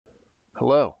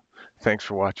Hello, thanks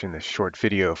for watching this short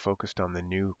video focused on the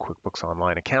new QuickBooks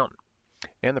Online Accountant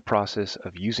and the process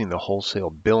of using the wholesale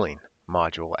billing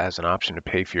module as an option to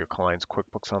pay for your clients'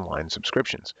 QuickBooks Online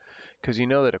subscriptions. Because you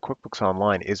know that a QuickBooks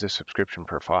Online is a subscription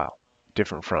per file,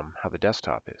 different from how the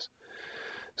desktop is.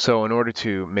 So in order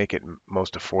to make it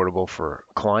most affordable for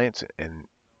clients and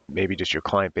maybe just your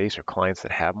client base or clients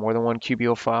that have more than one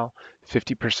QBO file,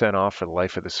 50% off for the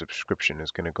life of the subscription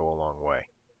is going to go a long way.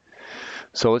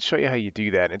 So let's show you how you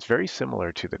do that. It's very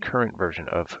similar to the current version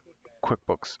of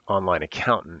QuickBooks Online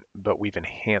Accountant, but we've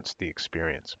enhanced the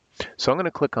experience. So I'm going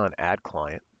to click on Add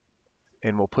Client,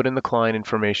 and we'll put in the client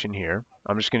information here.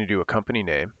 I'm just going to do a company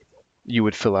name. You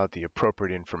would fill out the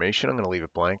appropriate information. I'm going to leave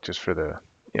it blank just for the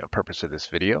purpose of this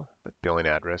video, the billing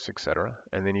address, etc.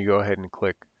 And then you go ahead and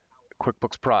click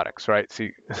QuickBooks Products, right?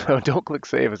 See, so don't click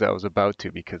Save as I was about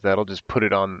to, because that'll just put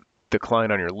it on the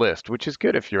client on your list, which is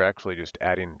good if you're actually just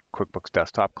adding QuickBooks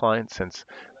Desktop clients, since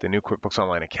the new QuickBooks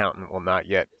Online Accountant will not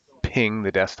yet ping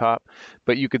the desktop,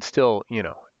 but you could still,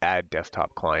 add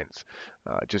desktop clients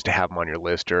just to have them on your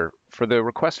list, or for the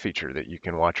request feature that you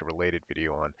can watch a related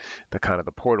video on the kind of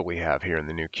the portal we have here in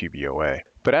the new QBOA.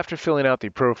 But after filling out the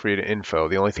appropriate info,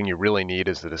 the only thing you really need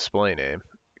is the display name.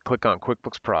 Click on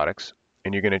QuickBooks Products,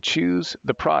 and you're going to choose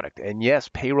the product. And yes,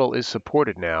 payroll is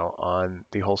supported now on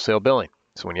the wholesale billing.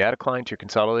 So when you add a client to your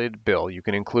consolidated bill, you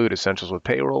can include Essentials with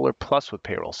Payroll or Plus with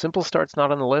Payroll. Simple Start's not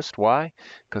on the list. Why?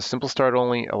 Because Simple Start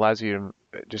only allows you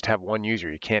to just have one user.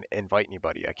 You can't invite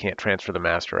anybody. I can't transfer the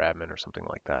master admin or something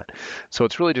like that. So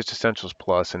it's really just Essentials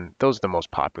Plus, and those are the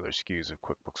most popular SKUs of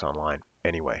QuickBooks Online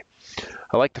anyway.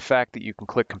 I like the fact that you can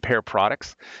click Compare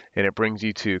Products, and it brings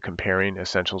you to comparing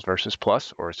Essentials versus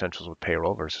Plus, or Essentials with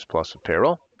Payroll versus Plus with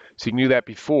Payroll. So you can do that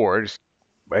before, just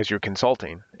as you're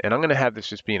consulting. And I'm going to have this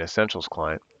just be an Essentials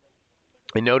client.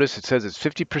 And notice it says it's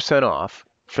 50% off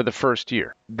for the first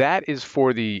year. That is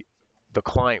for the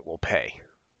client will pay,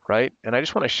 right? And I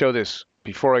just want to show this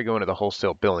before I go into the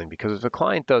wholesale billing, because if the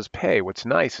client does pay, what's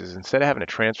nice is instead of having to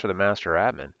transfer the master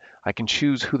admin, I can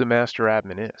choose who the master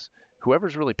admin is.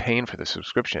 Whoever's really paying for the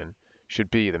subscription should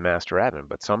be the master admin,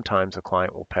 but sometimes the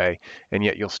client will pay and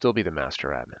yet you'll still be the master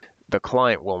admin. The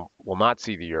client will not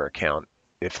see your account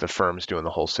if the firm's doing the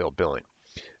wholesale billing.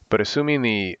 But assuming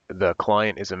the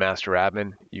client is a master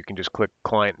admin, you can just click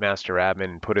Client Master Admin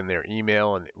and put in their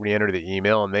email and re-enter the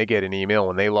email, and they get an email.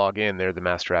 When they log in, they're the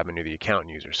master admin to the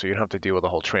accountant user. So you don't have to deal with the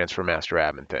whole transfer master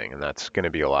admin thing, and that's going to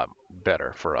be a lot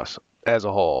better for us as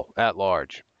a whole, at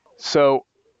large. So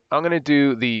I'm going to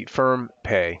do the firm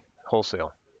pay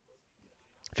wholesale.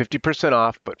 50%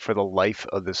 off, but for the life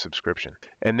of the subscription.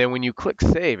 And then when you click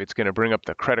Save, it's going to bring up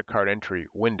the credit card entry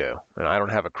window. And I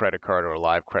don't have a credit card or a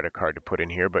live credit card to put in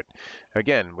here, but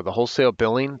again, with the wholesale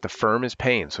billing, the firm is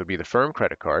paying. So it'd be the firm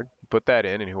credit card. Put that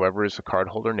in, and whoever is the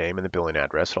cardholder name and the billing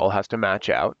address, it all has to match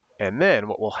out. And then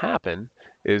what will happen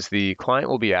is the client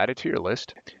will be added to your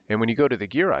list. And when you go to the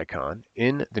gear icon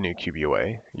in the new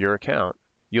QBOA, your account,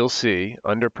 you'll see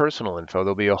under personal info,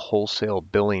 there'll be a wholesale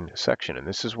billing section. And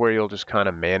this is where you'll just kind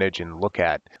of manage and look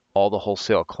at all the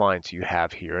wholesale clients you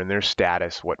have here and their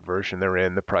status, what version they're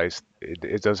in, the price.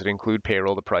 Does it include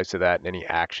payroll, the price of that, and any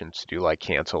actions to do like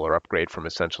cancel or upgrade from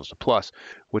Essentials to Plus,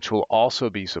 which will also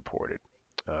be supported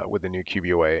with the new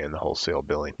QBOA and the wholesale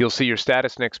billing. You'll see your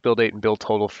status, next bill date, and bill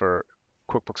total for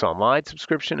QuickBooks Online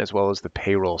subscription, as well as the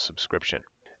payroll subscription.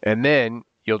 And then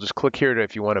you'll just click here to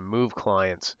if you want to move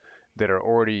clients that are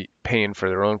already paying for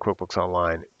their own QuickBooks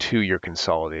Online to your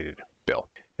consolidated bill.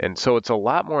 And so it's a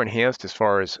lot more enhanced as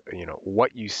far as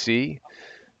what you see,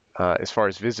 as far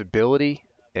as visibility,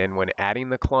 and when adding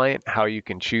the client, how you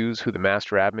can choose who the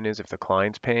master admin is if the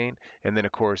client's paying. And then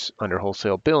of course, under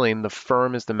wholesale billing, the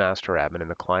firm is the master admin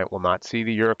and the client will not see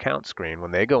your account screen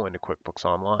when they go into QuickBooks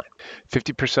Online.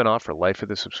 50% off for life of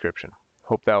the subscription.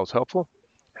 Hope that was helpful.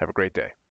 Have a great day.